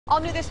All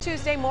new this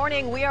Tuesday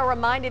morning, we are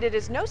reminded it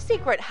is no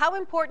secret how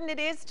important it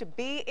is to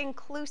be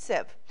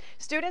inclusive.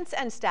 Students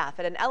and staff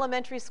at an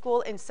elementary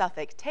school in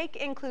Suffolk take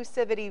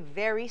inclusivity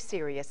very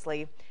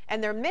seriously,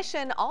 and their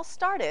mission all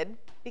started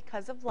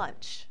because of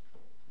lunch.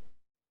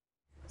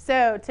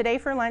 So today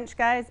for lunch,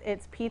 guys,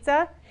 it's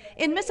pizza.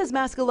 In Mrs.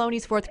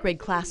 Mascaloni's fourth grade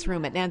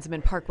classroom at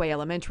Nansemond Parkway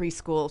Elementary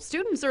School,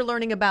 students are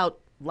learning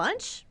about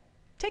lunch.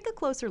 Take a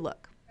closer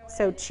look.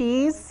 So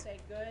cheese,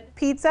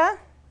 pizza,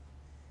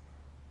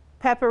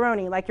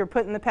 pepperoni, like you're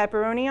putting the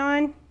pepperoni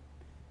on,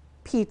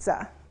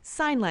 pizza.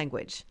 Sign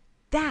language.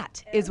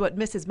 That is what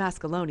Mrs.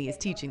 Mascaloni is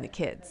teaching the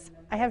kids.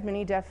 I have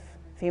many deaf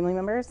family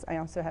members. I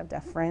also have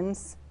deaf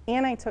friends,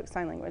 and I took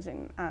sign language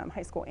in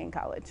high school and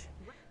college.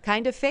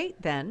 Kind of fate,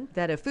 then,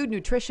 that a food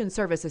nutrition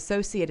service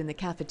associate in the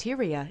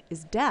cafeteria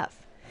is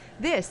deaf.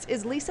 This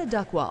is Lisa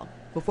Duckwall.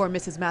 Before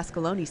Mrs.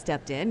 Mascaloni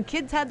stepped in,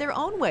 kids had their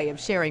own way of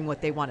sharing what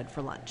they wanted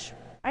for lunch.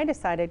 I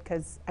decided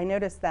because I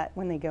noticed that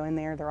when they go in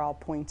there, they're all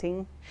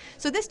pointing.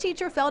 So this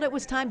teacher felt it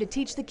was time to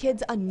teach the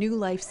kids a new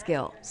life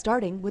skill,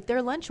 starting with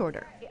their lunch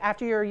order.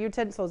 After your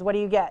utensils, what do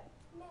you get?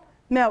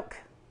 Milk.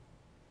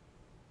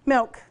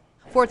 Milk.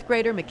 Fourth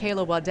grader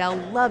Michaela Waddell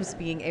loves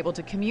being able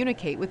to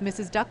communicate with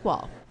Mrs.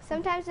 Duckwall.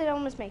 Sometimes it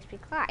almost makes me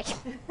cry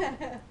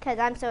because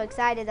I'm so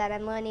excited that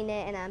I'm learning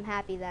it, and I'm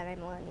happy that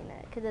I'm learning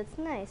it because it's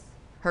nice.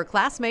 Her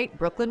classmate,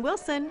 Brooklyn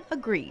Wilson,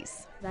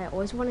 agrees. I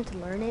always wanted to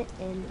learn it,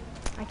 and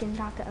I can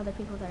talk to other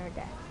people that are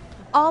deaf.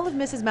 All of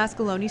Mrs.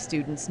 Mascaloni's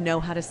students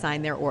know how to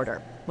sign their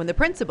order. When the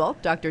principal,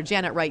 Dr.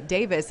 Janet Wright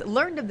Davis,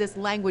 learned of this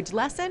language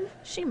lesson,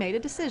 she made a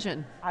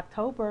decision.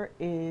 October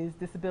is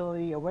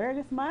Disability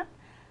Awareness Month.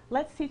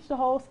 Let's teach the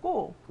whole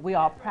school. We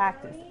all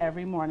practice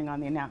every morning on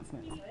the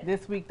announcements.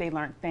 This week they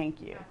learned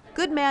thank you.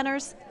 Good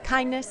manners,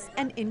 kindness,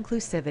 and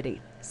inclusivity.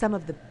 Some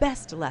of the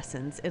best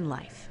lessons in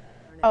life.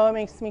 Oh, it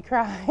makes me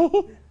cry.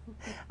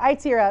 I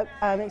tear up,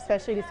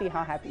 especially to see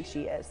how happy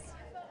she is.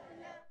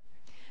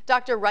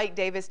 Dr. Wright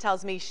Davis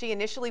tells me she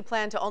initially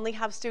planned to only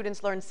have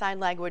students learn sign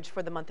language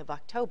for the month of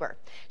October.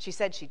 She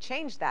said she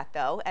changed that,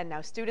 though, and now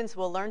students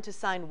will learn to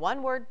sign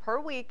one word per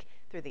week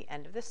through the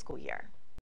end of the school year.